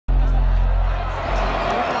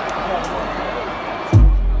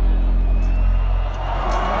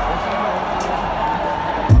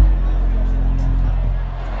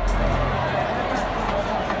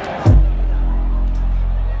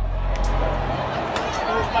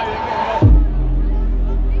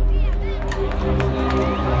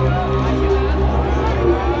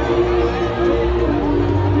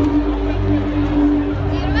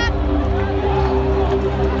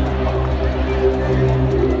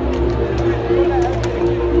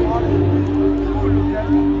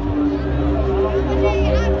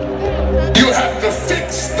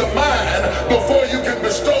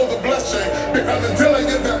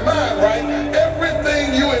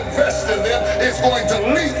is going to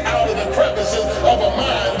leak out of the crevices of a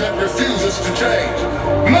mind that refuses to change.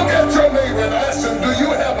 Look at your neighbor and ask him, do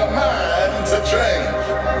you have a mind to change?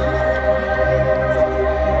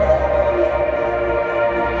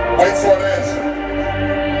 Wait for an answer.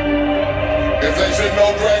 If they say no,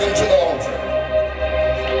 drag them to the altar.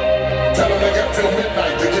 Tell them they got till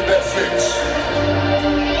midnight to get that fixed.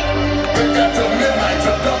 They got till midnight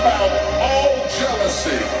to dump out all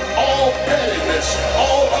jealousy, all pettiness,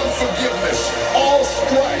 all unforgiveness, all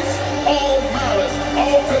strife, all malice,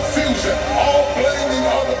 all confusion, all blaming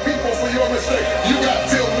other people for your mistake. You got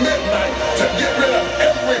till midnight to get rid of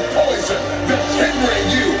every poison that's hindering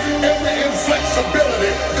you, every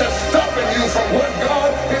inflexibility that's stopping you from what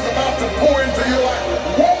God is about to pour into your life.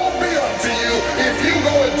 Woe be unto you if you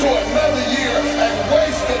go into another year and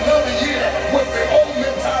waste another year with the old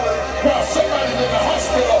mentality while somebody's in the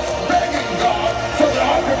hospital begging God for the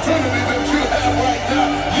opportunity that you have right now.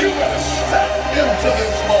 You better step into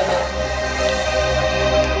this moment.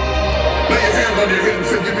 Lay your hands on your head and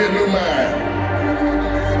say, give me a new mind.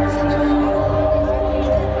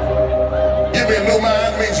 Give me a new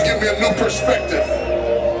mind means give me a new perspective.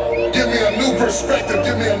 Give me a new perspective.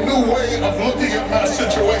 Give me a new way of looking at my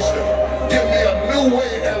situation. Give me a new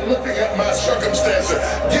way of looking at my circumstances.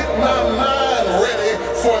 Get my mind ready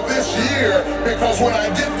for this year, because when I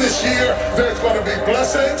get this year, there's going to be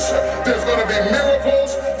blessings, there's going to be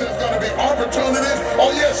miracles, there's going to be opportunities.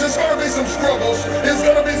 Oh yes, it's going to be some struggles, it's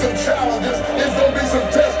going to be some challenges, it's going to be some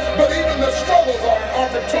tests, but even the struggles are an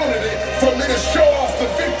opportunity for me to show off the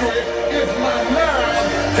victory if my mind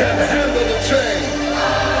can handle the change.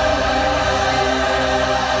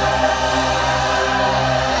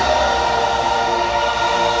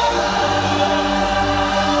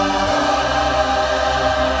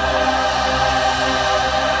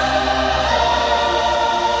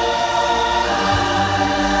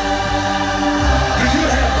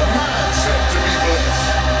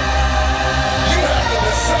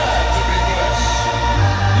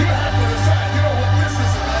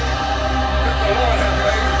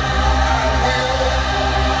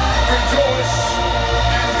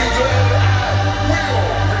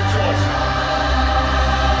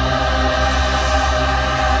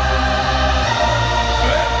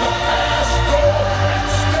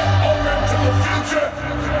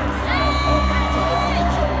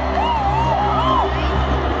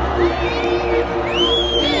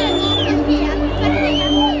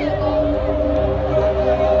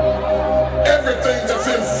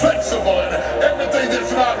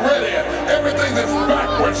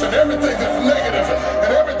 And everything that's negative,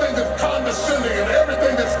 and everything that's condescending, and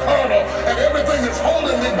everything that's carnal, and everything that's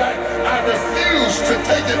holding me back, I refuse to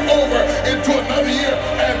take it over into another year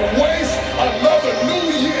and waste another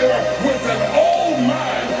new year with an old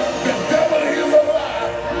mind. The devil is a lie.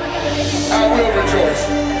 I will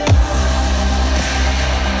rejoice.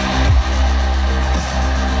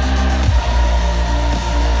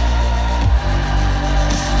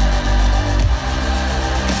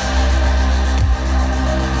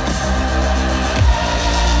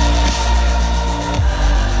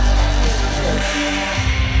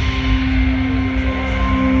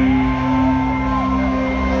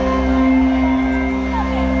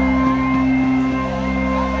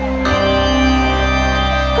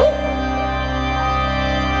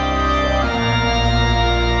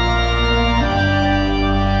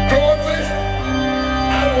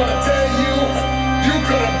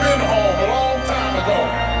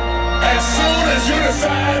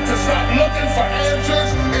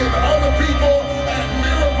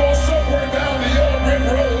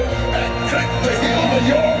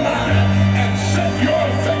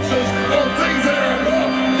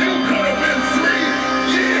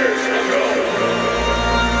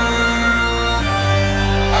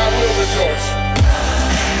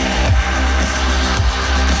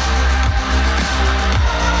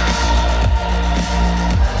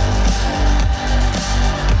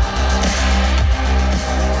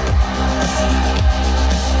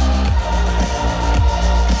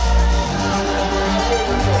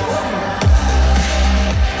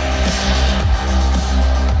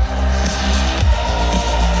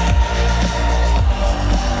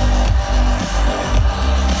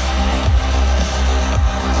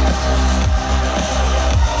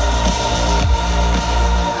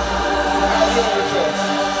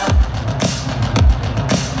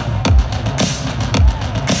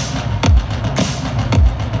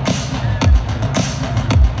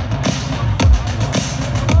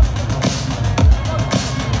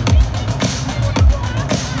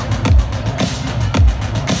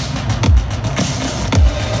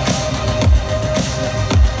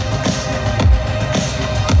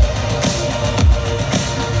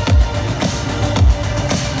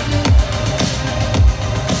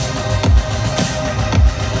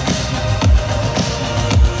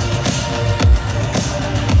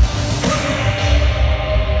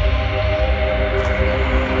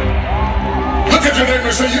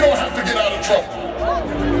 neighbor, say you don't have to get out of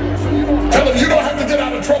trouble. Tell them you don't have to get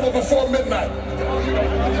out of trouble before midnight.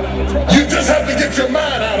 You just have to get your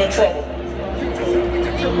mind out of trouble.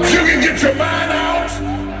 If you can get your mind out,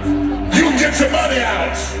 you can get your money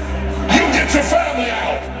out. You can get your family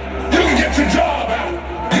out.